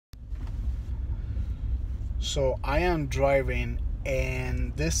So I am driving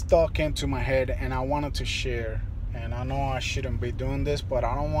and this thought came to my head and I wanted to share. And I know I shouldn't be doing this, but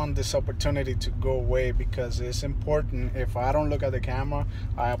I don't want this opportunity to go away because it's important. If I don't look at the camera,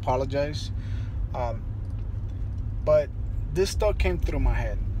 I apologize. Um, but this thought came through my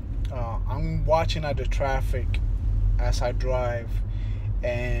head. I'm watching at the traffic as I drive,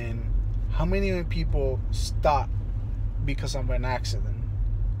 and how many people stop because of an accident,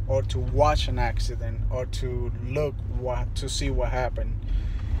 or to watch an accident, or to look to see what happened.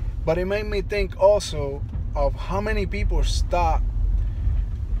 But it made me think also of how many people stop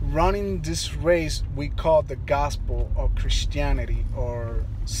running this race we call the gospel of Christianity, or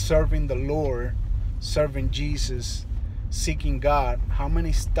serving the Lord, serving Jesus, seeking God. How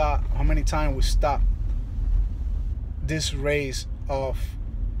many times we stop this race of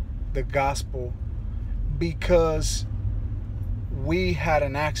the gospel because we had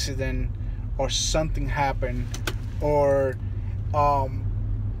an accident, or something happened, or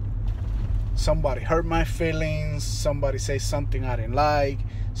somebody hurt my feelings, somebody said something I didn't like,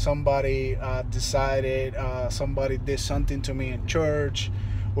 somebody somebody did something to me in church.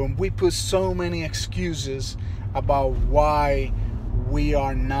 When we put so many excuses about why we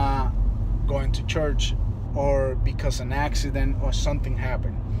are not going to church, or because an accident or something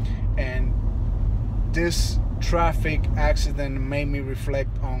happened. And this traffic accident made me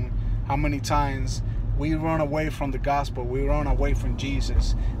reflect on how many times we run away from the gospel, we run away from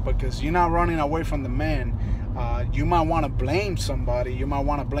Jesus, because you're not running away from the man. You might want to blame somebody, you might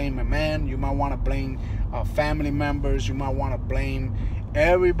want to blame a man, you might want to blame family members, you might want to blame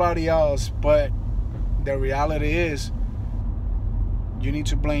everybody else, but the reality is you need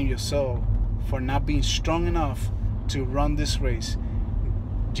to blame yourself for not being strong enough to run this race.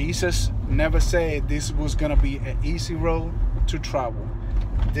 Jesus never said this was going to be an easy road to travel.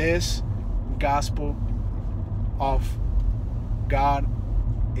 This gospel of God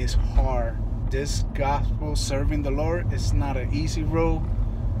is hard. This gospel, serving the Lord, is not an easy road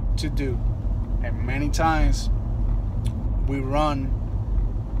to do. And many times we run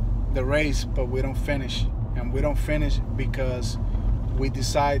the race, but we don't finish. And we don't finish because we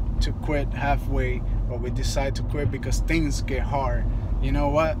decide to quit halfway, or we decide to quit because things get hard. You know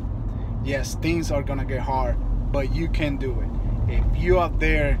what? Yes, things are gonna get hard, but you can do it. If you out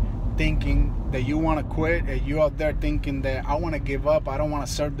there thinking that you want to quit, and you out there thinking that I want to give up, I don't want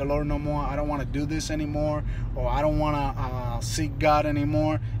to serve the Lord no more, I don't want to do this anymore, or I don't want to seek God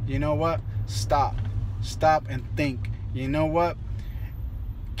anymore, you know what? Stop and think. You know what?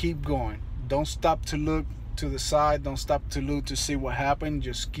 Keep going. Don't stop to look to the side, don't stop to look to see what happened.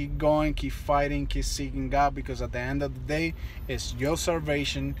 Just keep going, keep fighting, keep seeking God, because at the end of the day, it's your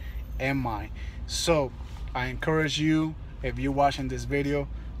salvation and mine. So I encourage you, if you're watching this video,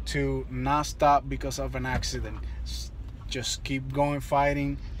 to not stop because of an accident. Just keep going,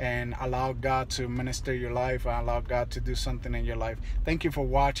 fighting, and allow God to minister your life, and allow God to do something in your life. Thank you for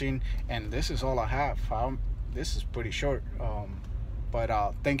watching, and this is all I have. This is pretty short,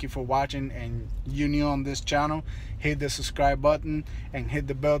 but thank you for watching. And you new on this channel, hit the subscribe button and hit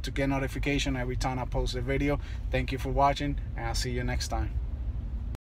the bell to get notification every time I post a video. Thank you for watching, and I'll see you next time.